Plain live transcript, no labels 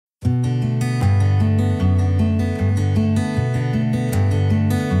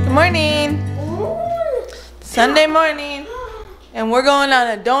morning. Sunday morning. And we're going on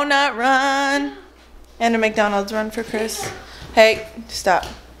a donut run. And a McDonald's run for Chris. Hey, stop.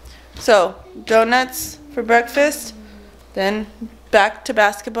 So, donuts for breakfast. Then back to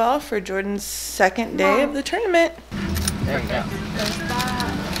basketball for Jordan's second day of the tournament. There you go.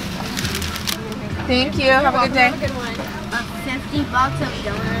 Thank you. Have a good day. Have a good one. $50 of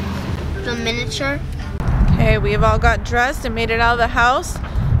donuts. The miniature. Okay, we've all got dressed and made it out of the house.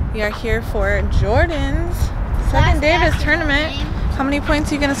 We are here for Jordan's second day of his tournament. How many points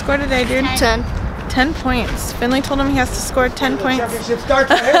are you going to score today, dude? 10. 10 points. Finley told him he has to score 10 points. Championship starts,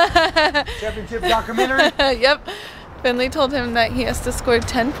 right? Championship documentary. Yep. Finley told him that he has to score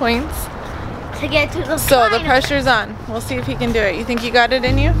 10 points. To get to the So final. the pressure's on. We'll see if he can do it. You think you got it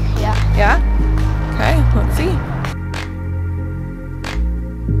in you? Yeah. Yeah? Okay, let's see.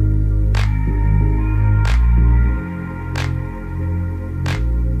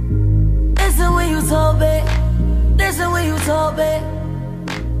 Listen when you talk, babe. Listen when you talk, babe.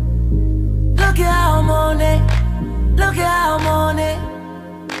 Look at how I'm on it. Look at how I'm on it.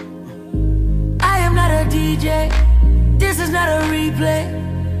 I am not a DJ. This is not a replay.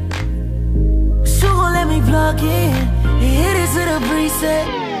 So gon' let me plug in and hit it to the preset.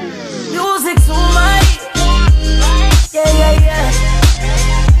 Music to my, yeah, yeah, yeah.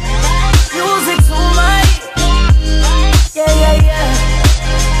 Music to my, yeah, yeah, yeah.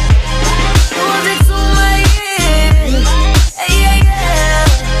 Music to my, yeah, yeah, yeah.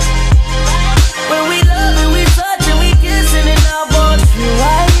 When we love and we touch and we kissing and I want you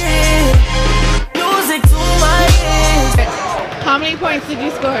right here. Music to my ears. How many points did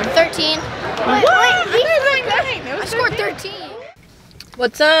you score? 13. What? I scored 13.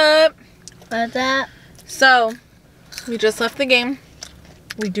 What's up? What's that? So, we just left the game.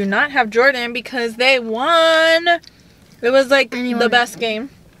 We do not have Jordan because they won. It was like the best game.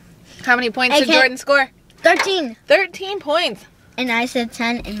 How many points did Jordan score? 13. 13 points. And I said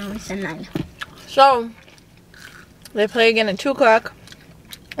 10 and Mommy said 9. So, they play again at 2 o'clock.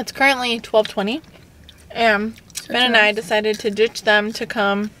 It's currently 12:20. And Ben and I decided to ditch them to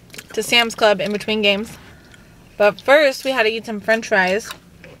come to Sam's Club in between games. But first, we had to eat some french fries.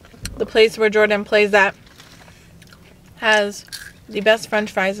 The place where Jordan plays at has the best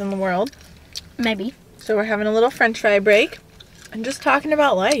french fries in the world. Maybe. So we're having a little french fry break and just talking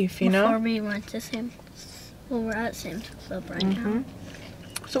about life, you know? Before we went to Sam's. Well, we're at Sam's Club right now.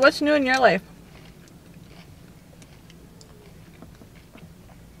 So what's new in your life?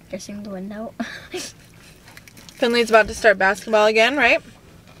 Guessing the window. Finley's about to start basketball again, right?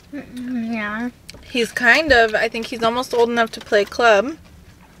 Yeah. He's kind of, I think he's almost old enough to play club.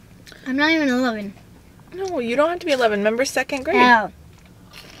 I'm not even 11. No, you don't have to be 11. Remember 2nd grade? Oh.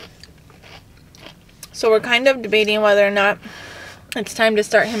 So we're kind of debating whether or not it's time to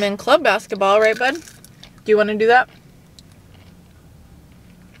start him in club basketball, right, bud? Do you want to do that?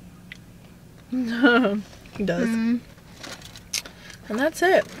 He does. And that's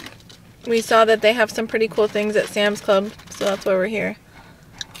it. We saw that they have some pretty cool things at Sam's Club, so that's why we're here.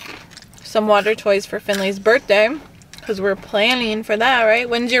 Some water toys for Finley's birthday, because we're planning for that, right?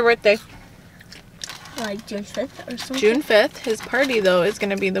 When's your birthday? Like June 5th or something? June 5th. His party, though, is going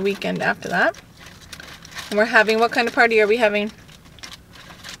to be the weekend after that. And we're having, what kind of party are we having?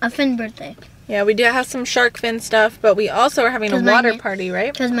 A Finn birthday. Yeah, we do have some shark fin stuff, but we also are having a water party,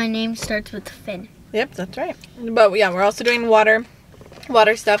 right? Because my name starts with Finn. Yep, that's right. But yeah, we're also doing water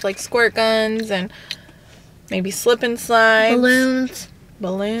stuff like squirt guns and maybe slip and slides.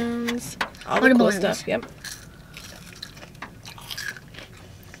 Balloons. All the cool stuff, yep.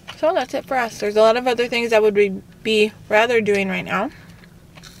 So that's it for us. There's a lot of other things that would be rather doing right now,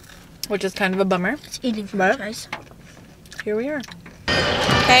 which is kind of a bummer. It's eating french fries. Here we are.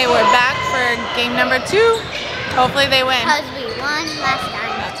 Okay, we're back for game number 2. Hopefully they win. Because we won last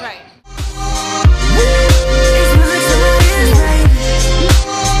time. That's right.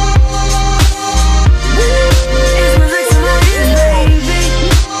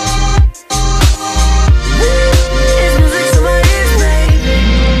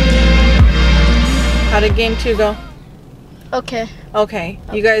 How did game 2 go? Okay. Okay,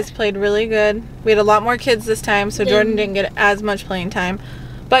 you guys played really good. We had a lot more kids this time, so Jordan didn't get as much playing time.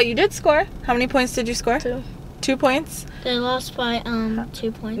 But you did score. How many points did you score? 2. 2 points? They lost by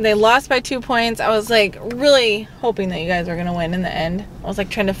 2 points. They lost by 2 points. I was like really hoping that you guys were going to win in the end. I was like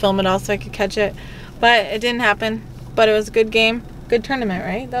trying to film it all so I could catch it. But it didn't happen. But it was a good game. Good tournament,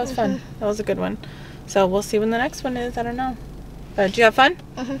 right? That was fun. That was a good one. So we'll see when the next one is. I don't know. But did you have fun?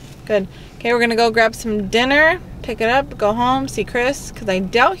 Good. Okay, we're going to go grab some dinner, pick it up, go home, see Chris, because I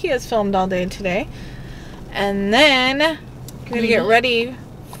doubt he has filmed all day today. And then we're going to get ready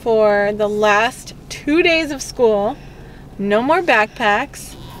for the last 2 days of school. No more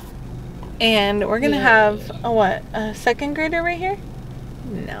backpacks. And we're gonna have a second grader right here?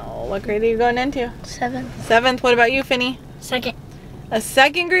 No. What grade are you going into? 7th. 7th. What about you, Finny? 2nd. A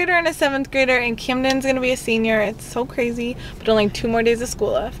 2nd grader and a 7th grader, and Camden's gonna be a senior. It's so crazy, but only 2 more days of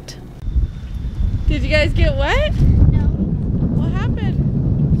school left. Did you guys get wet? No. What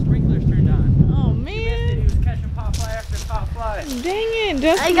happened? Sprinklers turned on. Oh He man. was catching pop fly after pop fly. Dang it,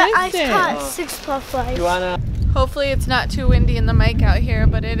 just I missed it. caught 6 pop flies. You wanna? Hopefully it's not too windy in the mic out here,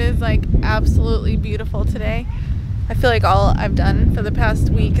 but it is like absolutely beautiful today. I feel like all I've done for the past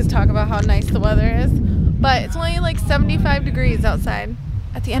week is talk about how nice the weather is, but it's only like 75 degrees outside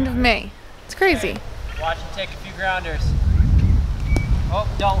at the end of May. It's crazy. Watch him take a few grounders. Oh,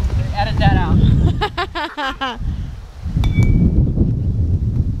 don't edit that out.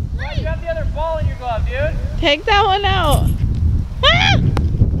 Oh, you have the other ball in your glove, dude. Take that one out. Ah!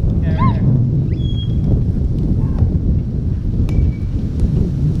 Okay, right there.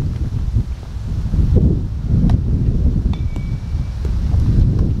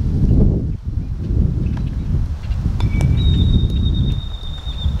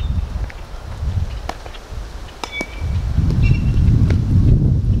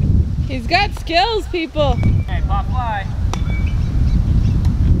 He's got skills, people. Okay, pop fly.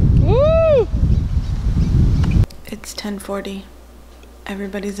 Woo! It's 10:40.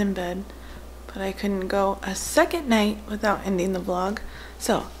 Everybody's in bed, but I couldn't go a second night without ending the vlog.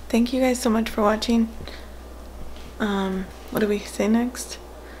 So, thank you guys so much for watching. What do we say next?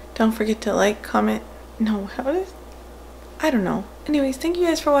 Don't forget to like, comment. No, how is? I don't know. Anyways, thank you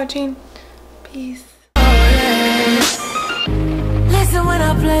guys for watching. Peace. Listen when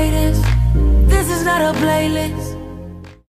I play this. This is not a playlist.